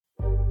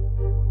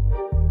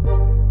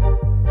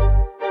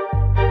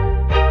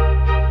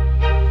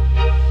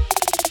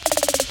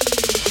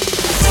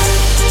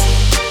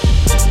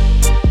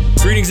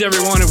Greetings,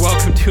 everyone, and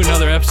welcome to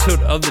another episode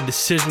of the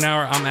Decision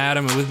Hour. I'm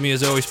Adam, and with me,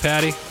 as always,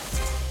 Patty.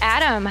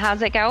 Adam,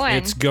 how's it going?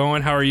 It's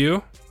going. How are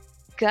you?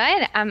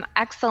 Good. I'm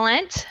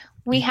excellent.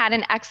 We had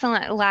an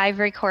excellent live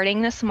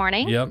recording this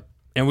morning. Yep.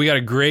 And we got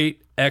a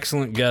great,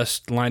 excellent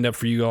guest lined up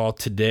for you all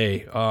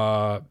today.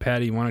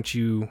 Patty, why don't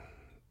you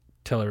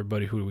tell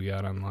everybody who we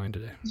got online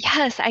today?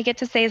 Yes, I get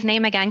to say his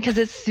name again because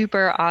it's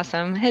super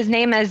awesome. His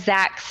name is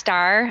Zack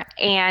Starr,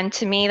 and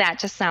to me, that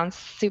just sounds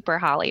super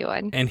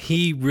Hollywood. And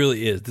he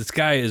really is. This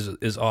guy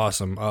is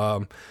awesome.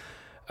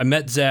 I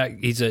met Zack.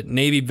 He's a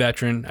Navy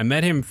veteran. I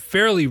met him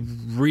fairly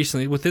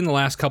recently, within the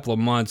last couple of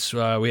months.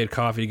 We had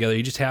coffee together.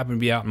 He just happened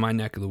to be out in my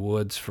neck of the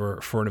woods for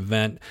an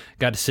event.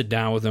 Got to sit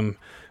down with him.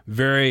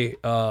 Very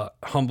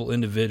humble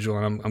individual,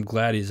 and I'm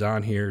glad he's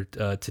on here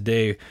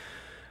today.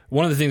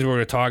 One of the things we're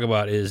going to talk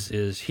about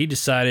is he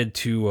decided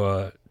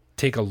to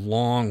take a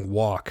long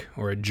walk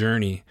or a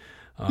journey,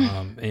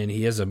 and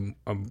he has a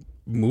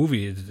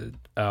movie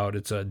out.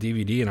 It's a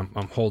DVD, and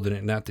I'm holding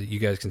it. Not that you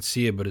guys can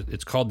see it, but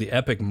it's called The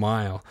Epic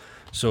Mile.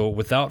 So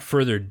without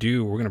further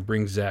ado, we're going to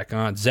bring Zack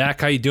on.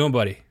 Zack, how you doing,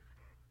 buddy?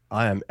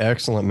 I am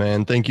excellent,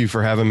 man. Thank you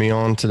for having me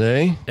on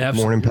today.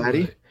 Absolutely. Morning,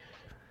 Patty.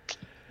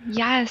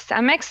 Yes,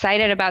 I'm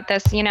excited about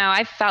this. You know,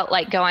 I felt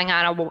like going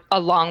on a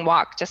long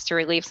walk just to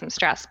relieve some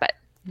stress, but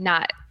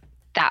not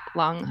that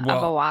long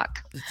of a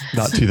walk.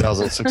 Not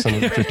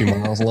 2,650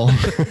 miles long.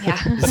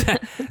 Yeah.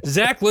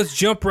 Zack, let's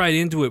jump right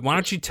into it. Why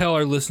don't you tell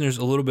our listeners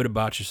a little bit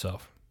about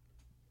yourself?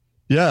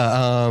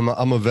 Yeah,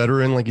 I'm a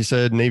veteran, like you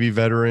said, Navy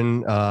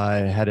veteran.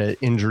 I had an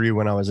injury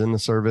when I was in the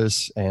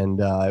service,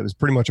 and it was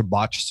pretty much a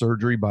botched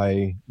surgery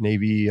by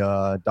Navy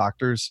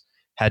doctors.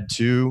 Had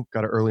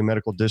got an early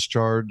medical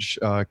discharge,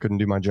 couldn't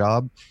do my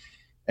job.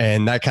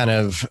 And that kind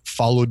of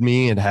followed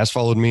me and has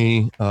followed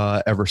me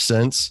ever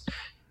since.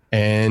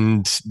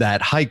 And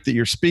that hike that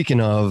you're speaking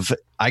of,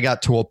 I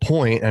got to a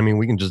point, I mean,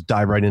 we can just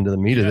dive right into the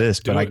meat of this,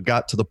 but I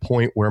got to the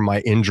point where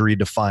my injury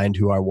defined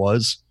who I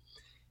was.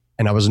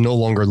 And I was no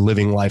longer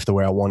living life the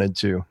way I wanted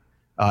to.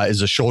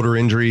 Is a shoulder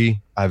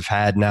injury. I've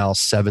had now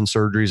 7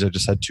 surgeries. I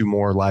just had 2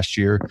 more last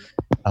year,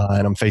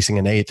 and I'm facing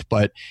an 8th.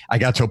 But I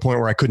got to a point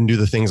where I couldn't do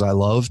the things I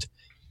loved.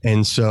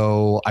 And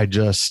so I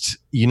just,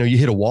 you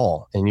hit a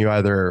wall and you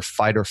either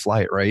fight or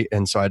flight, right?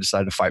 And so I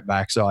decided to fight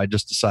back. So I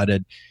just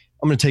decided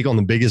I'm going to take on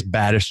the biggest,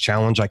 baddest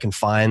challenge I can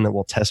find that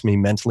will test me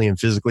mentally and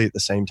physically at the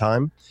same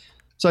time.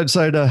 So I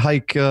decided to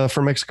hike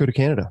from Mexico to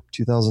Canada,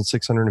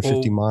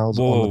 2,650 miles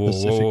on the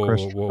Pacific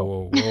Crest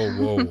Trail.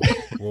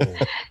 Whoa.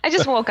 I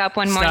just woke up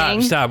one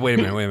morning. Stop. Wait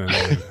a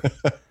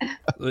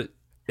minute.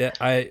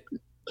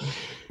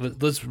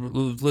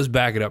 Let's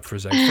back it up for a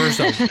second.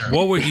 First off,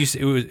 what would you say?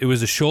 It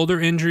was a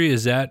shoulder injury.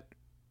 Is that?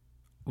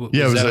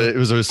 It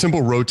was a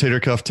simple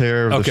rotator cuff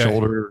tear of the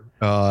shoulder.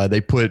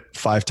 They put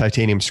 5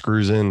 titanium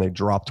screws in. They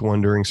dropped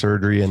 1 during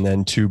surgery, and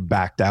then 2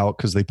 backed out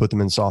because they put them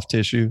in soft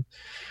tissue.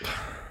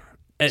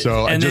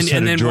 So and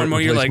then one more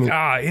you're like,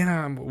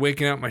 I'm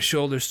waking up, my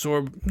shoulder's sore.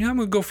 I'm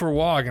gonna go for a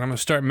walk, and I'm gonna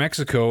start in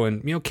Mexico,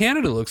 and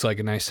Canada looks like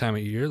a nice time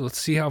of year. Let's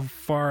see how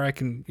far I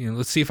can,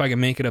 let's see if I can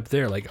make it up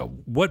there. Like,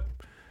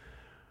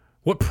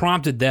 what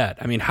prompted that?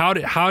 I mean, how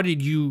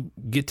did you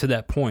get to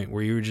that point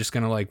where you were just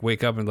gonna like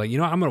wake up and like, I'm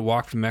gonna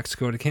walk from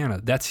Mexico to Canada?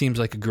 That seems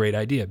like a great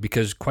idea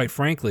because, quite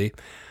frankly,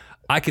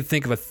 I could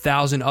think of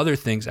 1,000 other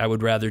things I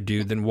would rather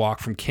do than walk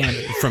from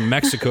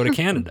Mexico to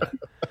Canada.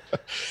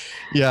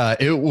 Yeah,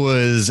 it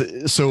was.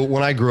 So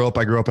when I grew up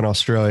in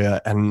Australia,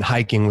 and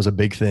hiking was a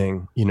big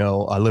thing.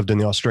 I lived in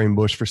the Australian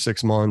bush for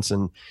 6 months,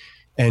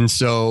 and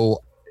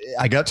so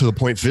I got to the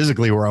point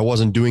physically where I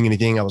wasn't doing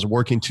anything. I was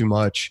working too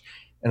much,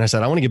 and I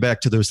said, I want to get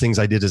back to those things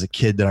I did as a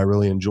kid that I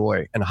really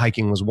enjoy, and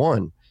hiking was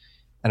one.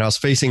 And I was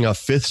facing a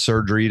 5th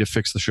surgery to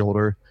fix the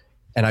shoulder,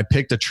 and I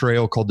picked a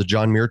trail called the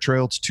John Muir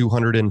Trail. It's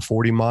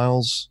 240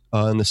 miles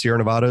in the Sierra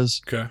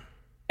Nevadas. Okay.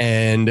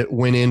 And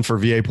went in for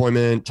VA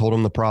appointment, told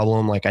him the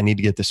problem. Like, I need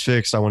to get this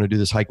fixed. I want to do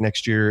this hike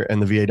next year.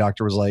 And the VA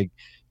doctor was like,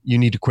 you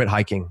need to quit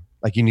hiking.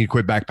 Like, you need to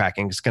quit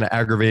backpacking. It's going to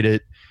aggravate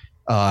it.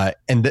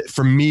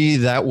 For me,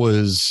 it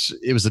was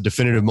a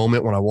definitive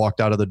moment when I walked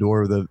out of the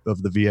door of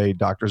the VA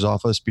doctor's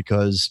office,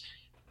 because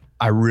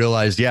I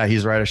realized,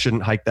 he's right. I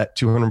shouldn't hike that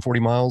 240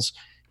 miles.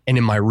 And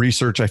in my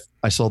research,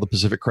 I saw the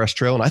Pacific Crest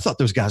Trail, and I thought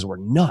those guys were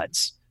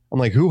nuts. I'm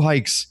like, who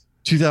hikes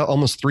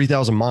almost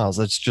 3,000 miles?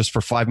 That's just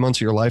for 5 months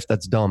of your life.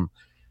 That's dumb.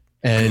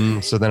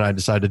 And so then I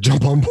decided to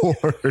jump on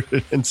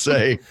board and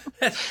say,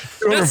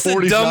 that's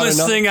the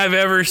dumbest thing I've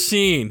ever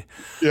seen.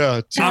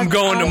 Yeah. I'm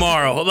going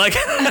tomorrow. Like,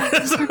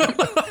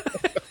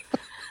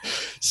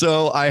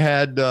 so I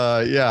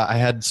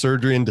had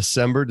surgery in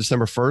December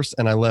 1st,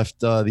 and I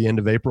left the end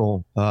of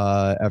April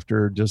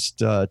after just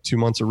 2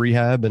 months of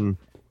rehab and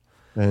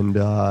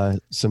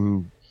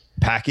some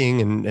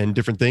packing and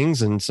different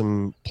things and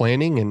some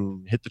planning,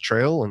 and hit the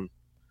trail. And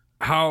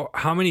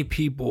how many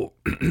people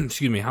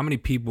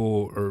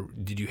or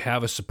did you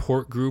have a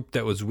support group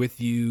that was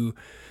with you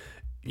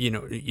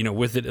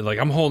with it? Like,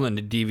 I'm holding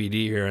the DVD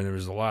here, and there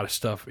was a lot of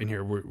stuff in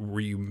here. Were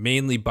you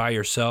mainly by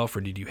yourself,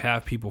 or did you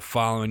have people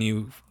following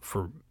you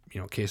for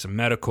case of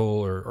medical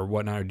or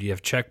whatnot, or do you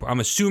have check?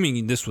 I'm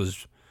assuming this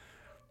was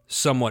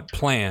somewhat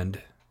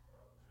planned.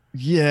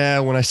 Yeah,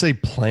 when I say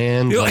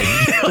planned, like,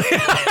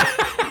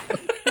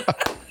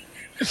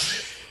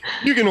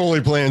 you can only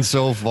plan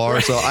so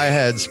far. So I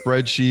had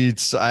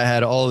spreadsheets, I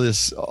had all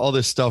this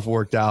stuff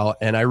worked out,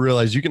 and I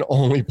realized you can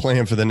only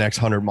plan for the next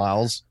 100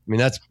 miles. I mean,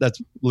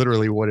 that's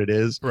literally what it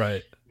is.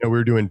 Right. We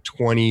were doing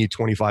 20,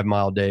 25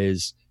 mile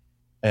days,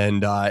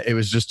 and it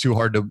was just too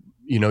hard to,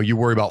 you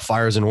worry about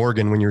fires in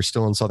Oregon when you're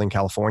still in Southern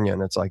California,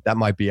 and it's like that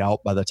might be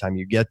out by the time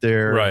you get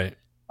there. Right.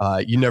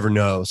 You never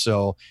know.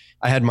 So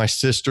I had my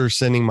sister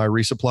sending my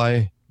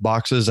resupply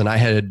boxes, and I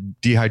had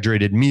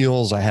dehydrated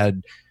meals. I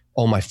had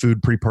all my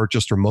food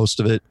pre-purchased, or most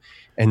of it.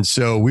 And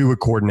so we would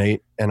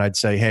coordinate, and I'd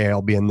say, hey,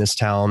 I'll be in this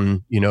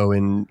town,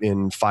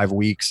 in 5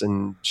 weeks.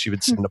 And she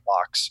would send a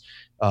box.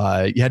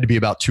 You had to be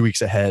about 2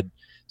 weeks ahead.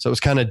 So it was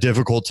kind of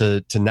difficult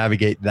to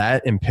navigate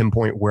that and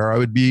pinpoint where I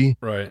would be.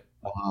 Right.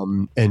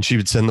 And she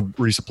would send the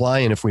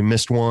resupply. And if we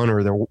missed one,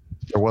 or there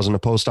wasn't a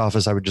post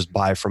office, I would just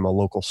buy from a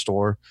local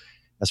store.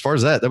 As far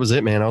as that was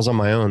it, man. I was on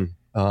my own.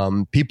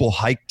 People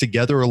hike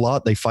together a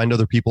lot. They find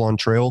other people on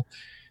trail.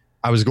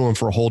 I was going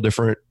for a whole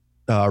different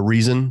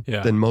reason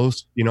than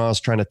most. I was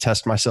trying to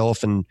test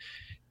myself, and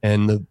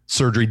the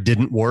surgery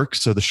didn't work.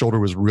 So the shoulder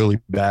was really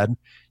bad.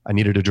 I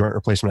needed a joint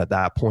replacement at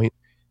that point.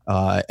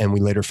 And we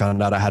later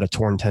found out I had a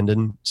torn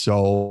tendon.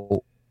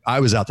 So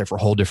I was out there for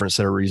a whole different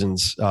set of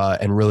reasons,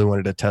 and really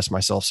wanted to test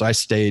myself. So I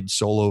stayed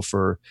solo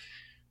for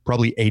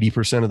probably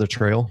 80% of the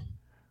trail.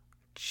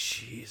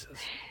 Jesus.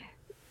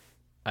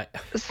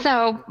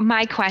 So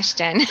my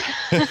question,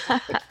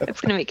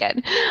 it's going to be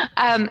good.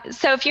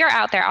 So if you're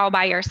out there all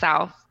by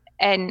yourself,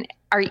 and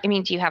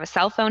do you have a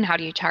cell phone? How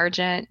do you charge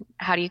it?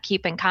 How do you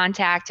keep in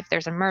contact if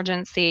there's an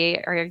emergency,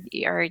 or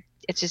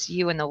it's just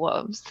you and the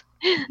wolves?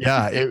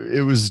 Yeah,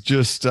 it was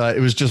just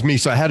me.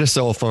 So I had a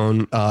cell phone.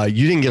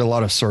 You didn't get a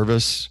lot of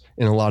service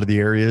in a lot of the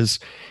areas.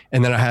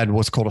 And then I had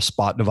what's called a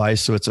spot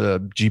device. So it's a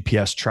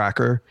GPS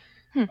tracker.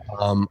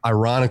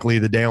 Ironically,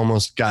 the day I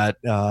almost got,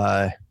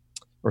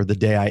 or the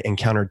day I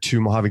encountered 2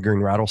 Mojave green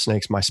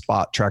rattlesnakes, my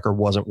spot tracker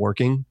wasn't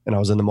working, and I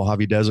was in the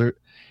Mojave Desert.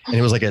 And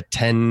it was like a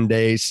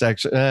 10-day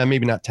section,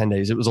 maybe not 10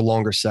 days. It was a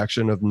longer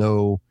section of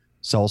no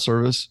cell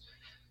service.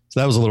 So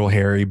that was a little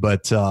hairy,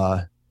 but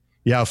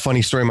yeah, a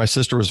funny story. My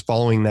sister was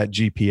following that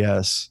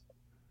GPS,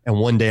 and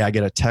one day I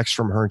get a text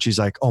from her, and she's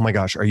like, "Oh my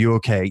gosh, are you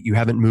okay? You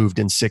haven't moved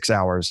in 6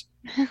 hours."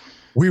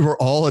 We were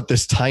all at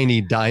this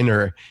tiny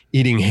diner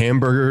eating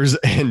hamburgers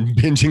and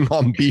binging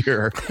on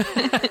beer.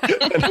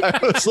 And I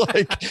was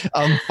like,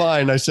 I'm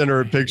fine. I sent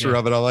her a picture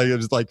of it. I'm like,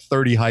 there's like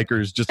 30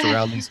 hikers just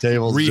around these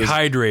tables.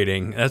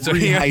 Rehydrating. That's what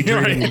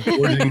rehydrating and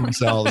gorging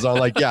themselves. I'm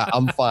like, yeah,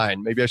 I'm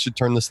fine. Maybe I should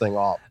turn this thing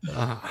off.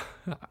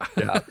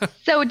 Yeah.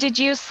 So did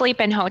you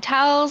sleep in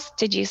hotels?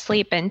 Did you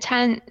sleep in a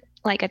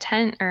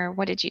tent, or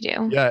what did you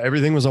do? Yeah,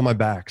 everything was on my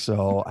back.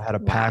 So I had a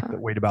pack that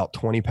weighed about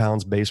 20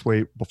 pounds base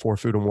weight before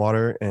food and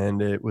water.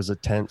 And it was a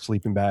tent,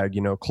 sleeping bag,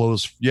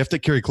 clothes. You have to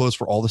carry clothes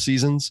for all the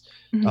seasons,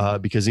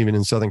 because even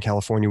in Southern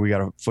California, we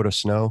got a foot of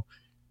snow.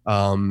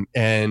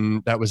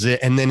 And that was it.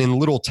 And then in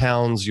little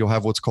towns, you'll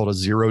have what's called a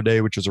 0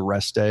 day, which is a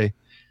rest day.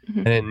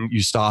 And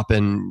you stop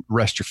and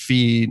rest your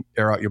feet,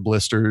 air out your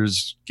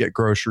blisters, get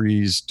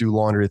groceries, do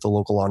laundry at the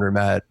local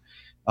laundromat.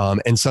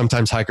 And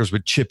sometimes hikers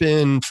would chip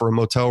in for a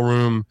motel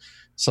room.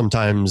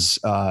 Sometimes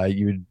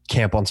you would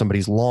camp on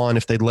somebody's lawn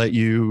if they'd let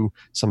you.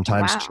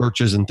 Sometimes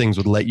churches and things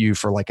would let you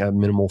for like a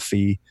minimal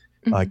fee,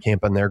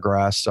 camp on their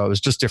grass. So it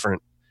was just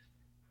different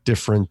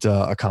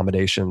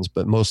accommodations,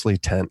 but mostly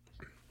tent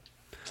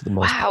for the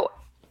most part.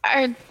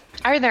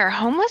 Are there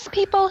homeless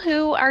people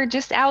who are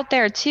just out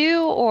there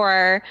too,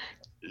 or?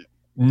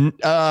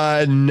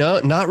 No,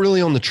 not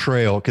really on the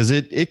trail, because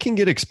it can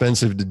get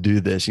expensive to do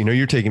this.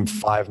 You're taking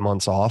 5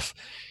 months off,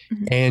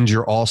 and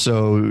you're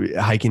also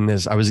hiking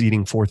this. I was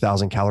eating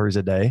 4,000 calories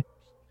a day.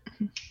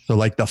 So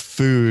like the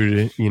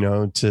food,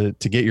 to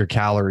get your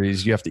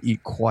calories, you have to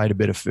eat quite a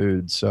bit of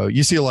food. So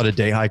you see a lot of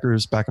day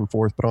hikers back and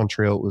forth, but on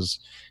trail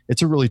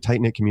it's a really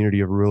tight knit community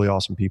of really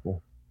awesome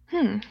people.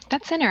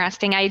 That's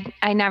interesting.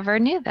 I never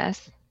knew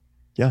this.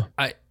 Yeah.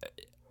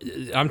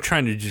 I'm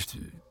trying to just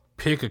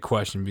pick a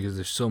question because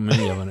there's so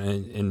many of them,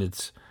 and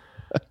it's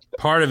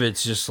part of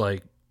it's just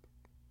like,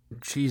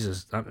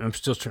 Jesus, I'm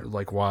still trying,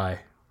 like, why?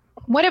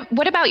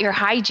 What about your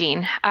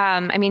hygiene?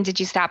 Did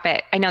you stop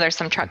at, I know there's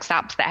some truck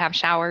stops that have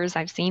showers.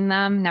 I've seen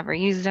them, never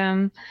used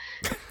them.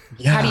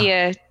 Yeah. How do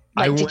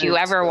you, did you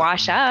ever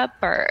wash up,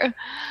 or?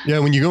 Yeah.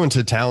 When you go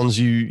into towns,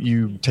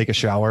 you take a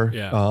shower,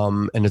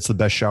 and it's the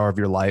best shower of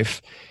your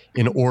life.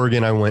 In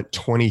Oregon, I went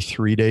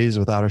 23 days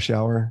without a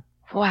shower.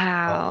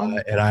 Wow.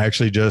 And I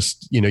actually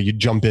just, you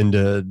jump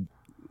into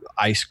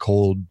ice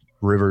cold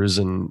rivers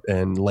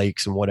and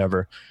lakes and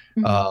whatever.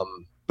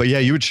 But yeah,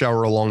 you would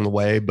shower along the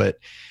way, but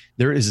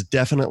there is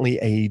definitely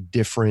a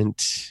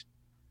different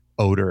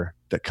odor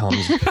that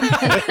comes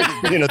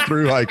in a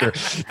through hiker.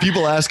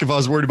 People ask if I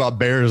was worried about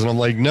bears, and I'm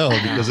like, no,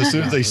 because as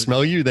soon as they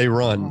smell you, they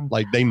run.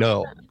 Like, they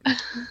know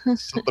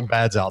something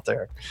bad's out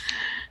there.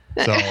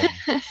 So,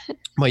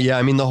 but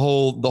yeah, the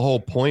whole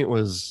point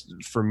was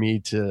for me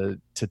to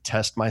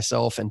test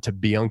myself and to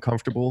be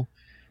uncomfortable.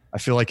 I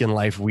feel like in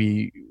life,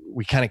 we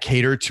kind of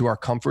cater to our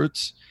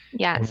comforts.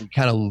 Yes. And we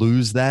kind of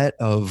lose that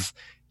of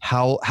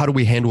how do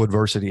we handle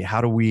adversity?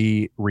 How do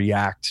we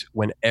react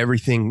when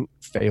everything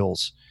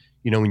fails?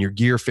 When your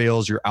gear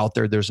fails, you're out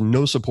there, there's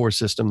no support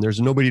system. There's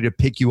nobody to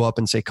pick you up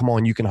and say, come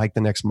on, you can hike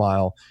the next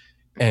mile.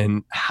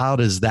 And how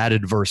does that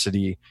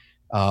adversity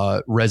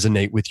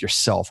resonate with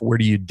yourself? Where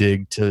do you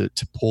dig to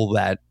pull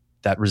that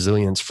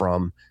resilience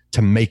from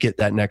to make it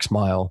that next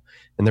mile?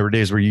 And there were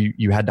days where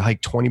you had to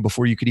hike 20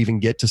 before you could even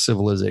get to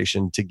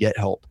civilization to get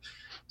help.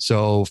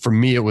 So for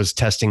me, it was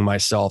testing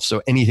myself.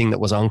 So anything that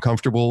was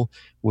uncomfortable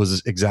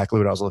was exactly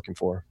what I was looking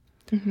for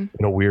in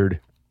a weird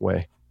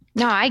way.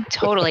 No, I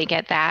totally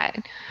get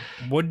that.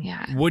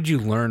 What'd you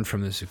learn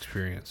from this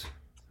experience?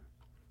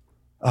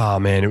 Oh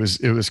man, it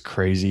was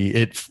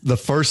crazy. The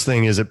first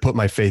thing is it put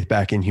my faith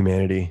back in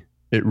humanity.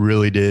 It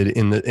really did,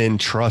 in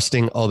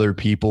trusting other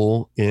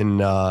people, in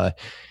with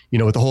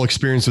the whole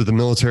experience with the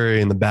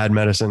military and the bad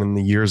medicine and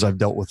the years I've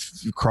dealt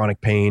with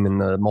chronic pain and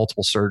the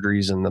multiple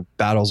surgeries and the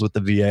battles with the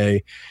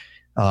VA.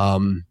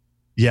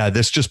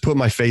 This just put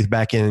my faith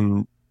back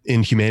in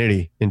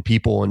humanity, in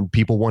people, and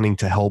people wanting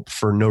to help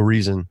for no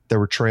reason. There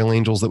were trail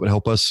angels that would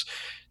help us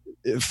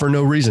for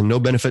no reason, no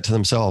benefit to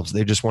themselves.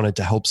 They just wanted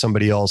to help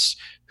somebody else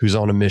who's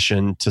on a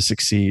mission to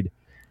succeed.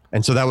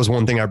 And so that was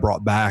one thing I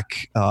brought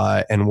back,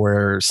 and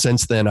where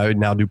since then I would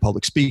now do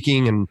public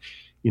speaking, and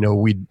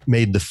we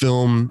made the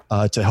film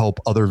to help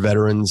other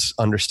veterans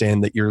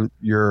understand that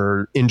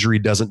your injury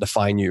doesn't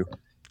define you.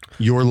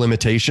 Your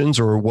limitations,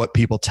 or what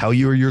people tell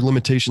you are your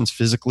limitations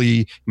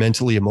physically,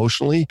 mentally,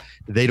 emotionally,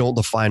 they don't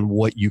define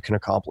what you can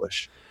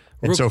accomplish.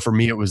 And so for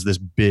me, it was this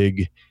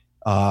big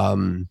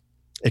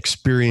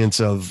experience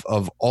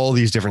of all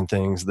these different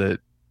things that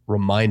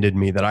reminded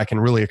me that I can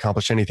really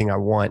accomplish anything I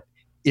want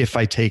if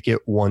I take it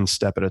one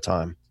step at a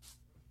time.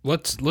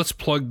 Let's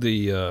plug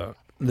the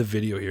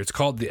video here. It's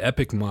called The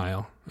Epic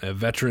Mile, a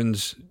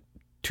veteran's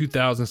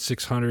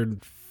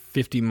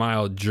 2,650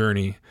 mile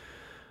journey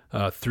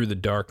through the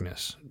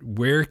darkness.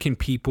 Where can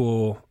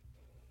people,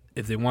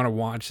 if they want to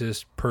watch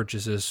this,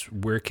 purchase this,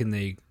 where can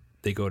they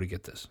go to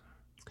get this?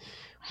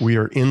 We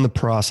are in the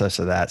process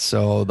of that.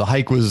 So the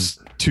hike was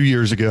 2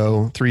 years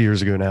ago, 3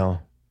 years ago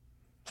now,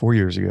 4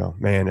 years ago.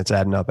 Man, it's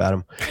adding up,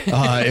 Adam.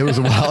 It was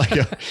a while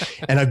ago.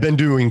 And I've been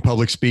doing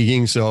public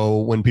speaking. So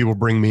when people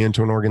bring me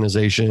into an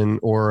organization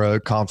or a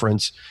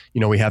conference,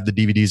 we have the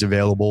DVDs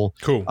available.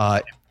 Cool.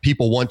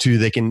 People want to,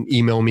 they can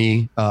email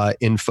me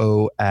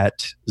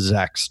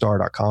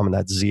info@zackstarr.com, and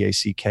that's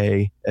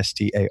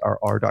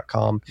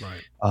ZACKSTARR.com.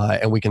 Right.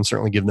 And we can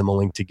certainly give them a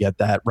link to get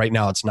that. Right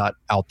now, it's not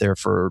out there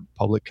for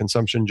public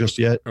consumption just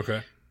yet.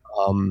 Okay.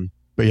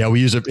 But yeah,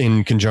 we use it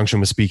in conjunction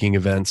with speaking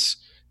events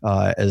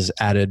as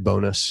added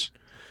bonus.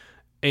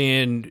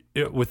 And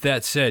with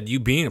that said, you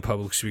being a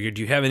public speaker,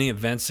 do you have any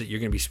events that you're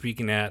going to be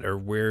speaking at, or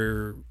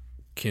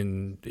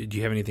do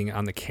you have anything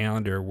on the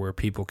calendar where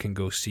people can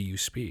go see you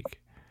speak?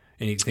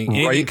 Anything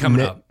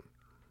coming up?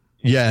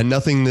 Yeah,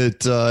 nothing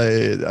that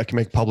I can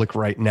make public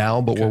right now,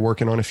 but we're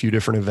working on a few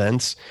different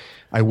events.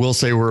 I will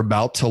say I'm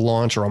about to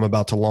launch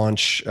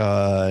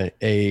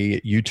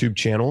a YouTube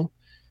channel,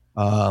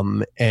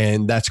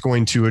 and that's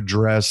going to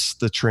address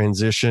the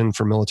transition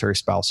for military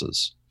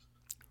spouses.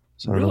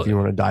 So I don't know if you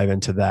want to dive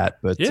into that,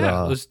 but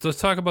yeah, let's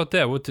talk about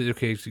that. So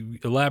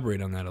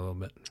elaborate on that a little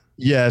bit.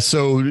 Yeah,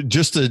 so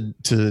just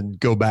to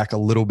go back a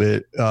little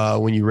bit,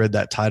 when you read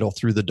that title,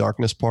 Through the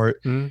Darkness part,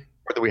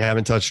 that we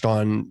haven't touched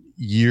on,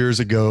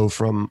 years ago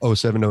from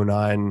 07,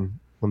 09,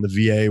 when the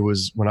VA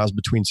when I was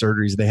between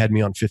surgeries, they had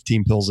me on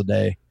 15 pills a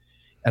day,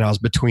 and I was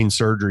between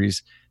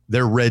surgeries.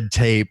 Their red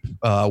tape,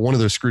 one of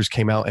their screws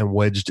came out and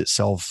wedged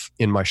itself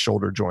in my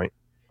shoulder joint,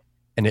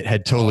 and it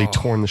had totally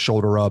torn the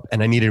shoulder up,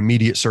 and I needed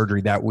immediate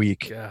surgery that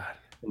week. God.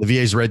 And the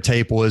VA's red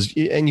tape was,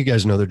 and you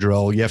guys know the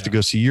drill, you have to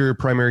go see your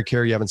primary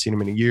care. You haven't seen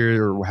them in a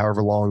year or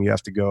however long you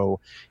have to go.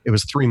 It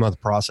was a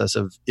 3-month process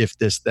of if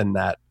this, then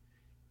that.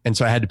 And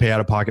so I had to pay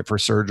out of pocket for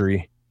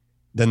surgery.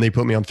 Then they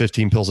put me on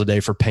 15 pills a day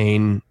for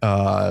pain,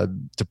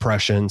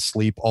 depression,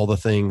 sleep, all the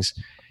things.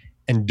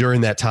 And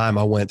during that time,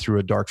 I went through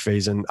a dark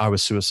phase and I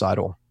was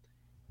suicidal.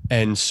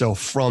 And so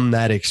from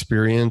that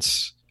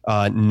experience,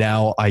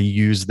 now I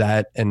use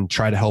that and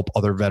try to help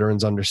other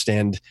veterans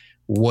understand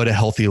what a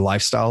healthy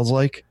lifestyle is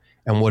like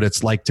and what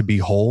it's like to be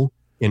whole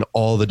in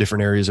all the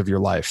different areas of your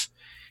life.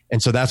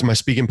 And so that's my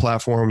speaking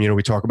platform.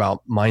 We talk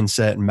about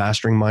mindset and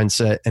mastering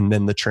mindset. And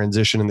then the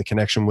transition and the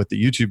connection with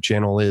the YouTube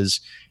channel is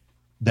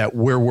that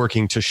we're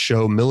working to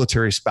show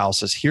military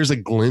spouses, here's a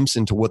glimpse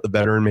into what the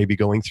veteran may be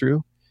going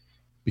through.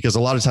 Because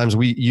a lot of times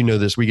we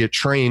get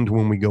trained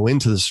when we go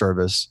into the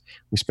service.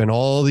 We spend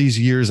all these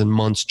years and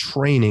months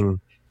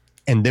training.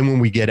 And then when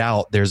we get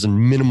out, there's a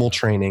minimal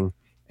training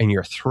and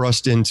you're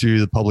thrust into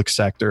the public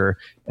sector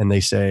and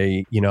they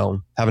say,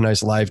 have a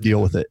nice life,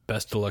 deal with it.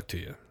 Best of luck to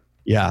you.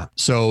 Yeah.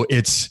 So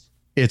it's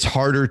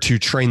harder to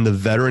train the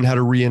veteran how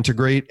to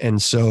reintegrate.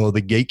 And so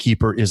the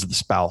gatekeeper is the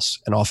spouse,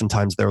 and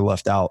oftentimes they're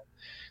left out.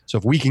 So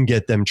if we can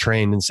get them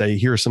trained and say,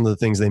 here are some of the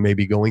things they may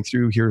be going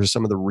through, here are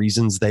some of the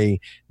reasons they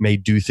may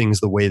do things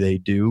the way they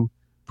do,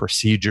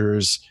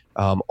 procedures,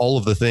 all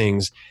of the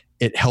things.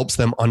 It helps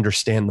them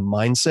understand the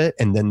mindset,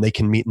 and then they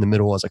can meet in the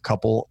middle as a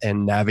couple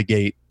and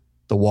navigate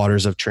the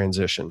waters of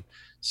transition.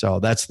 So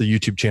that's the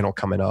YouTube channel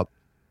coming up.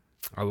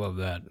 I love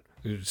that.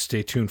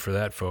 Stay tuned for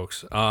that,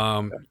 folks.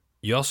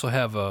 You also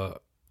have a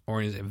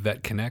organization,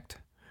 VetConnect.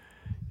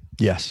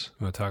 Yes.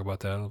 You want to talk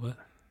about that a little bit?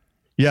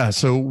 Yeah.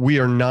 So we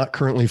are not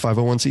currently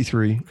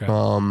 501c3,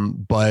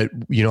 okay. But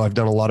I've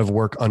done a lot of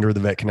work under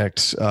the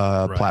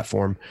VetConnect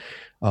platform.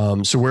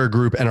 So we're a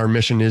group, and our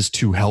mission is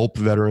to help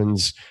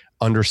veterans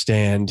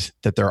understand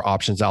that there are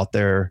options out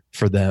there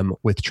for them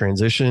with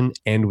transition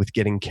and with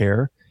getting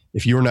care.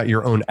 If you're not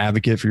your own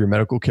advocate for your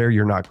medical care,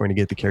 you're not going to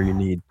get the care you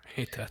need. I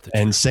hate that.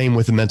 And same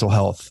with the mental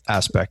health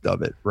aspect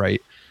of it,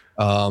 right?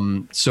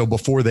 So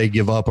before they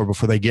give up or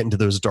before they get into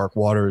those dark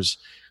waters,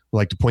 we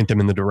like to point them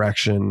in the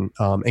direction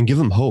and give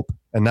them hope.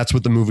 And that's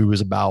what the movie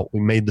was about. We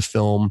made the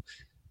film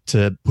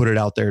to put it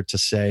out there to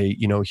say,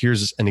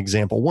 here's an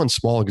example, one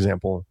small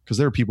example, because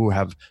there are people who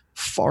have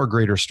far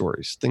greater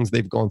stories, things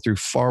they've gone through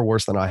far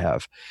worse than I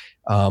have.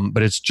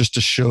 But it's just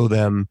to show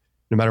them,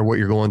 no matter what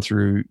you're going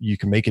through, you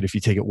can make it if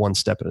you take it one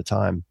step at a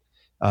time.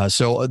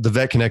 So the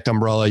VetConnect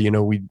umbrella,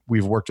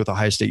 we've worked with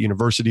Ohio State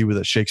University with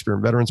a Shakespeare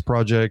and Veterans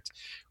Project.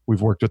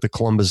 We've worked with the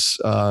Columbus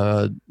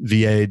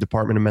VA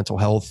Department of Mental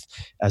Health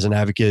as an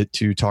advocate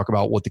to talk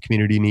about what the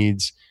community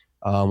needs.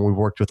 We've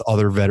worked with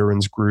other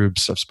veterans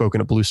groups. I've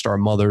spoken at Blue Star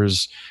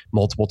Mothers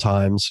multiple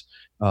times.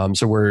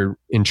 So we're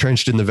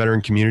entrenched in the veteran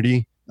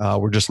community.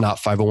 We're just not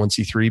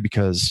 501c3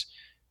 because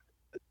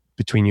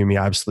between you and me,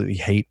 I absolutely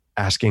hate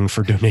asking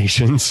for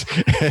donations.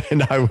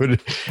 And I would,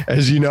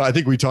 as you know, I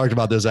think we talked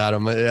about this,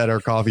 Adam, at our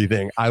coffee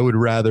thing. I would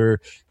rather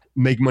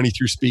make money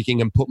through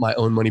speaking and put my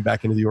own money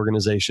back into the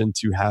organization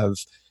to have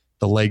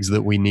the legs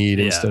that we need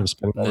instead of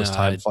spending all this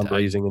time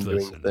fundraising and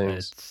doing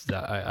things.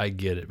 I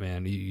get it,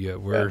 man.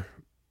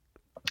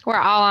 We're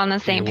all on the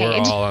same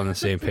page. We're all on the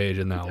same page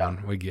in that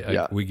one. We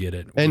get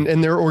it.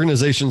 And there are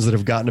organizations that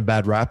have gotten a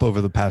bad rap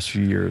over the past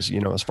few years,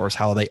 as far as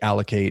how they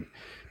allocate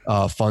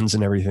funds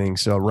and everything.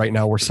 So right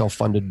now we're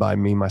self-funded by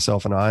me,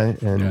 myself, and I,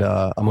 and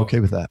I'm okay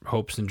with that.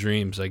 Hopes and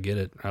dreams. I get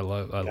it. I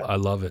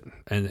love it.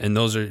 And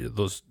those are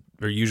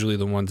usually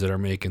the ones that are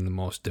making the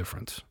most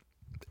difference,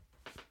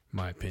 in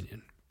my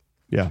opinion.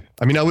 Yeah.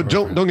 I mean,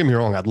 don't get me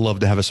wrong. I'd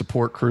love to have a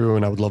support crew,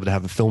 and I would love to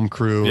have a film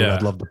crew, and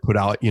I'd love to put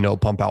out,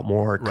 pump out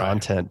more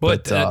content.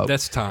 But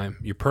that's time.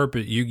 Your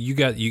purpose,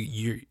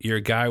 you're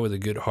a guy with a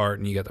good heart,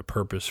 and you got the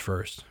purpose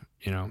first,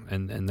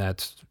 and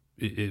that's,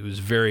 it was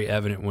very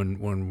evident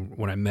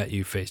when I met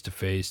you face to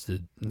face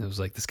that it was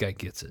like, this guy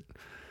gets it.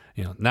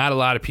 Not a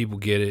lot of people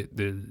get it.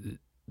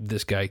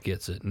 This guy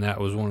gets it. And that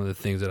was one of the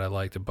things that I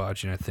liked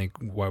about you, and I think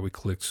why we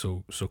clicked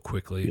so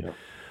quickly,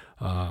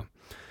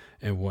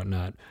 and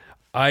whatnot.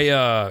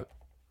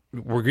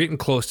 We're getting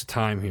close to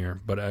time here,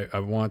 but I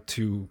want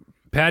to,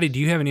 Patty, do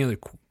you have any other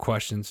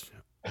questions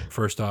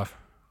first off?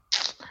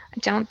 I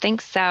don't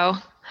think so.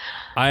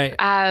 Go ahead.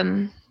 I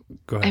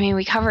mean,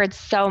 we covered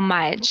so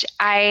much.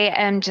 I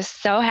am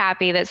just so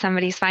happy that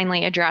somebody's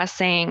finally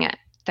addressing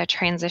the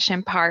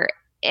transition part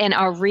in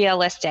a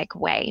realistic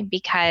way,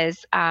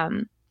 because,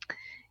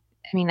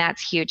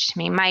 that's huge to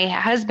me. My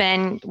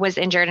husband was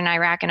injured in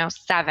Iraq in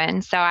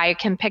 2007. So I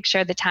can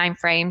picture the time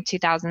frame,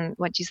 2000,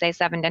 what'd you say,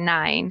 7 to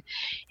 9.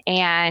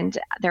 And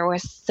there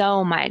was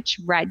so much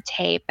red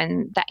tape,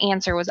 and the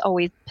answer was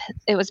always,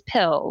 it was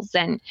pills.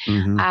 And,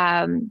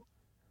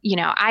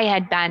 I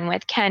had been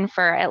with Ken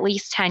for at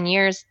least 10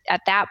 years at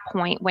that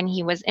point when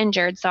he was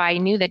injured. So I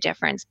knew the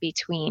difference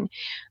between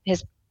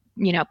his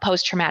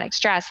post-traumatic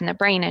stress and the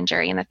brain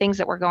injury and the things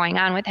that were going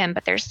on with him.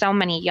 But there's so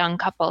many young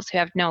couples who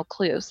have no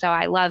clue. So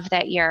I love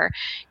that you're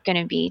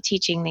going to be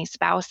teaching these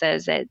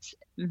spouses. It's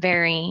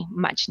very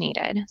much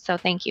needed. So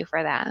thank you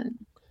for that.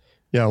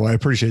 Yeah, well, I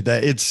appreciate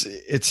that.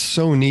 It's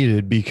so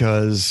needed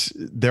because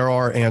there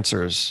are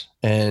answers,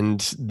 and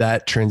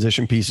that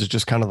transition piece is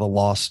just kind of the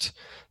lost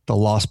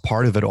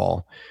part of it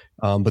all.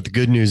 But the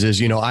good news is,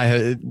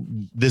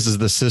 this is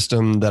the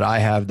system that I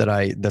have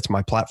that's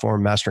my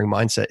platform, Mastering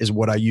Mindset, is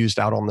what I used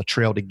out on the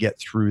trail to get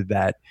through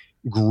that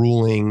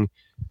grueling,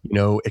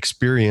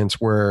 experience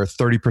where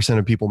 30%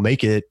 of people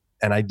make it.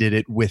 And I did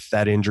it with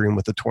that injury and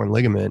with the torn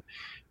ligament.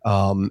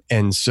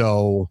 And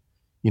so,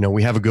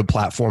 we have a good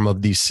platform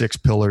of these 6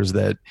 pillars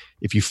that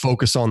if you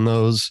focus on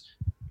those,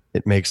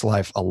 it makes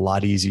life a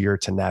lot easier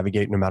to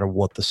navigate no matter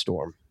what the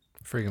storm.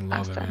 Freaking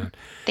love it, man.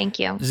 Thank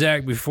you.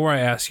 Zach, before I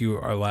ask you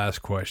our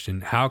last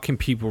question, how can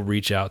people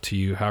reach out to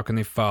you? How can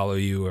they follow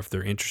you if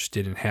they're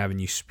interested in having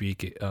you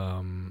speak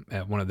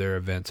at one of their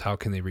events? How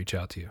can they reach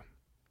out to you?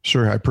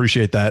 Sure. I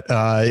appreciate that.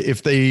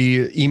 If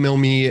they email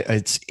me,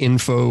 it's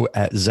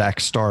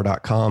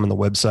info@zackstarr.com, and the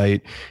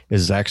website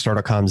is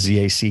zackstarr.com,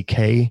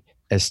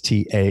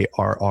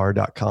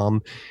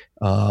 ZACKSTARR.com.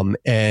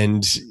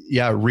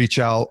 Reach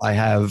out. I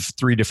have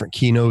 3 different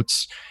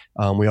keynotes.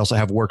 We also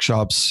have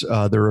workshops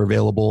that are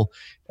available,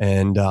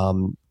 and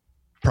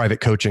private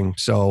coaching.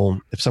 So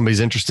if somebody's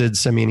interested,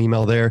 send me an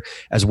email there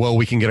as well.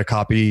 We can get a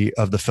copy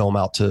of the film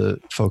out to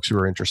folks who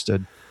are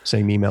interested.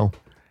 Same email.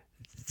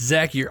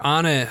 Zack, you're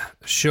on a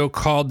show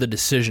called The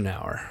Decision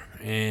Hour,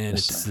 and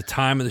it's the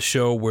time of the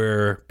show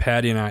where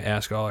Patty and I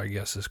ask all our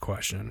guests this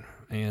question.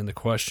 And the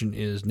question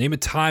is, name a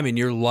time in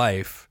your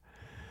life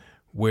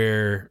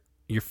where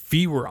your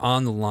feet were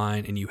on the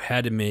line and you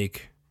had to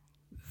make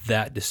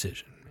that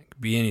decision. It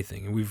could be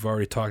anything. And we've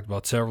already talked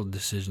about several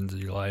decisions in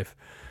your life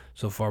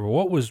so far, but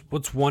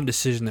what's one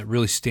decision that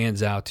really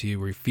stands out to you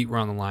where your feet were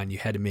on the line, you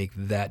had to make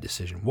that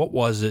decision? What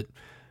was it,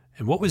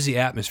 and what was the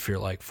atmosphere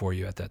like for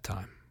you at that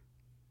time?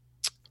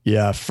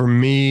 Yeah, for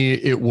me,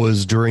 it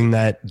was during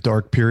that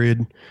dark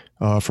period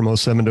from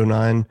 07 to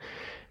 09.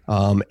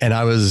 And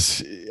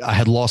I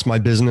had lost my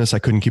business. I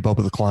couldn't keep up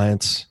with the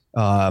clients.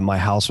 My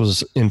house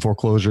was in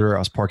foreclosure. I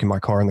was parking my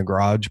car in the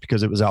garage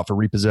because it was out for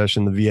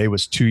repossession. The VA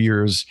was 2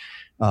 years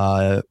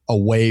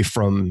away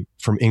from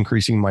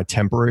increasing my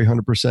temporary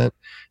 100%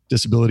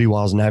 disability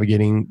while I was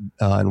navigating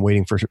and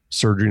waiting for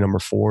surgery number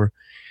 4.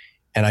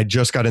 And I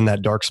just got in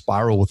that dark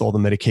spiral with all the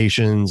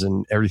medications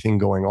and everything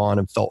going on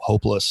and felt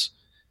hopeless.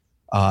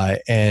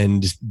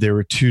 And there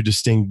were 2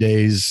 distinct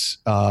days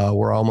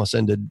where I almost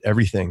ended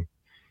everything.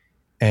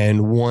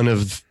 And one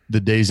of the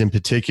days in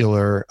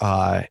particular,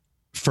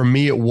 for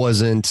me, it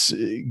wasn't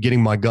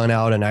getting my gun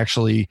out and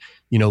actually,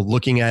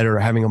 looking at it or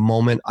having a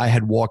moment. I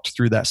had walked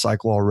through that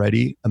cycle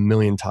already a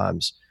million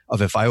times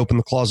of if I open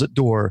the closet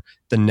door,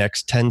 the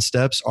next 10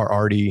 steps they're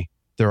already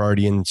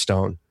in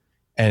stone.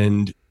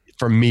 And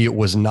for me, it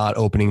was not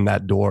opening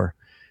that door.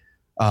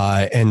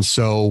 And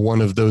so one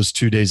of those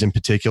 2 days in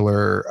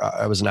particular,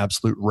 I was an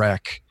absolute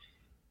wreck.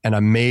 And I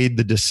made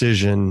the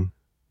decision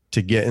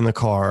to get in the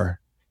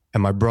car,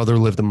 and my brother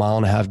lived 1.5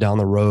 miles down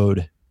the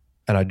road,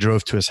 and I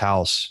drove to his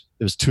house.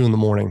 It was 2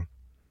 a.m.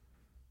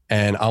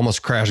 and I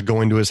almost crashed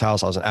going to his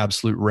house. I was an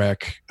absolute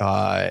wreck,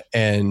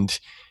 and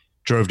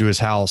drove to his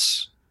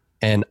house.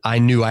 And I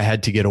knew I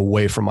had to get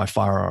away from my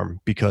firearm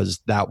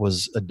because that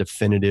was a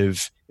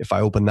definitive, if I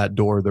opened that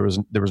door, there was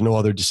no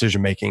other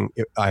decision making.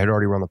 I had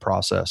already run the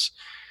process.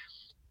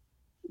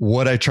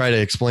 What I try to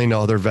explain to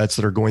other vets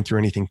that are going through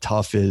anything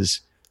tough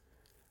is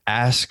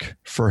ask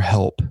for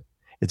help.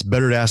 It's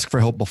better to ask for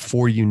help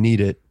before you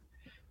need it.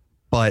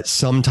 But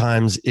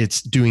sometimes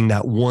it's doing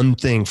that one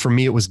thing. For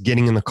me, it was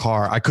getting in the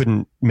car. I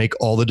couldn't make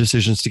all the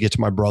decisions to get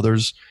to my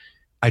brother's.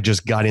 I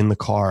just got in the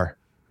car,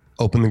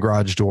 opened the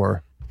garage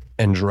door,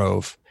 and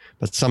drove.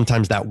 But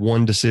sometimes that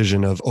one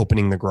decision of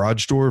opening the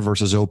garage door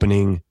versus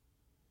opening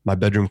my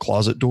bedroom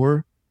closet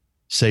door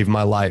saved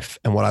my life.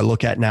 And what I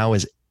look at now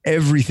is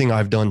everything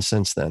I've done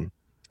since then.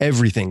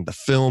 Everything, the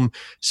film,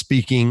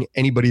 speaking,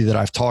 anybody that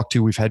I've talked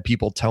to, we've had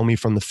people tell me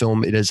from the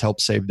film, it has helped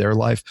save their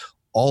life.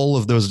 All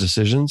of those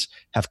decisions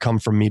have come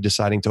from me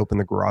deciding to open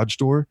the garage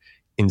door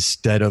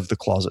instead of the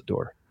closet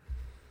door.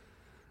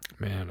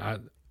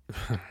 Man,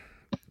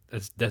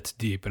 that's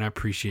deep, and I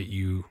appreciate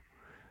you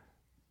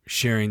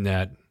sharing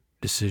that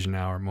decision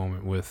hour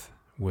moment with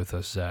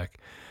us, Zack.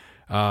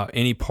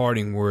 Any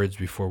parting words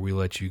before we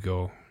let you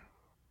go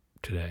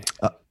today?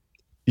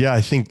 Yeah,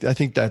 I think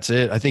that's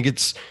it. I think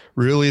it's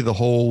really the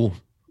whole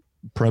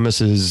premise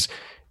is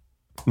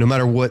no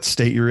matter what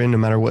state you're in, no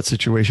matter what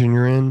situation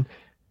you're in,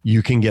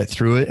 you can get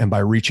through it. And by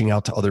reaching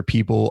out to other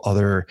people,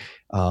 other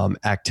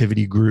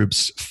activity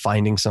groups,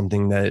 finding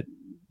something that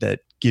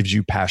gives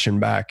you passion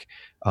back,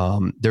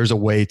 there's a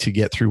way to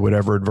get through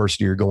whatever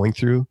adversity you're going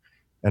through.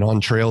 And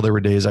on trail, there were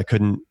days I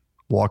couldn't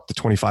walk the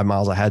 25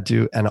 miles I had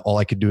to, and all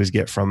I could do is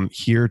get from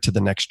here to the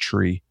next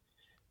tree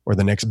or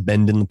the next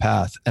bend in the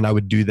path. And I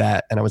would do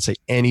that. And I would say,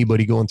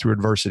 anybody going through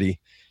adversity,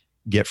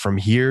 get from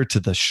here to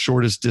the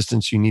shortest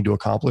distance you need to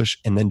accomplish,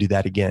 and then do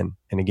that again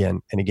and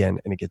again and again.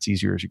 And it gets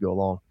easier as you go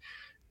along.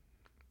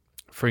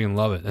 Freaking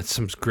love it. That's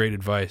some great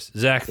advice.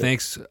 Zack,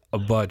 thanks a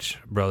bunch,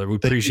 brother. We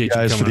appreciate you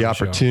guys coming for the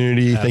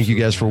opportunity. Thank you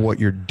guys for man. what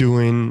you're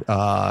doing.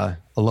 I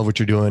love what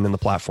you're doing in the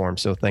platform.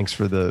 So thanks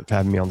for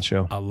having me on the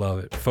show. I love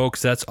it.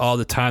 Folks, that's all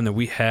the time that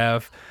we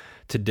have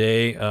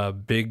today.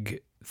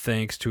 Big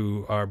thanks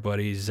to our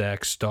buddy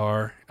Zack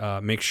Starr.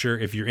 Make sure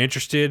if you're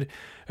interested,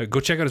 go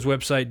check out his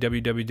website,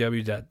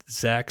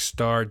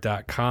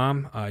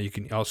 www.zackstarr.com. You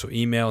can also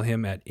email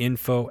him at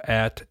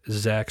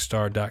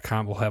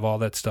info@zackstarr.com. We'll have all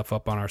that stuff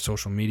up on our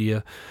social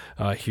media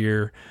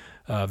here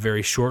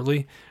very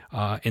shortly.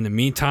 In the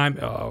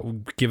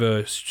meantime, give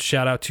a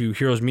shout out to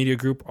Heroes Media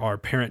Group, our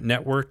parent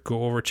network.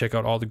 Go over, check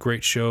out all the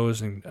great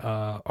shows and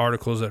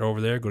articles that are over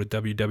there. Go to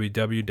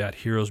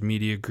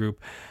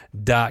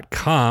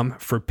www.heroesmediagroup.com.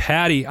 For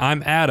Patty,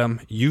 I'm Adam.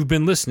 You've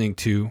been listening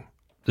to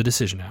The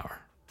Decision Hour.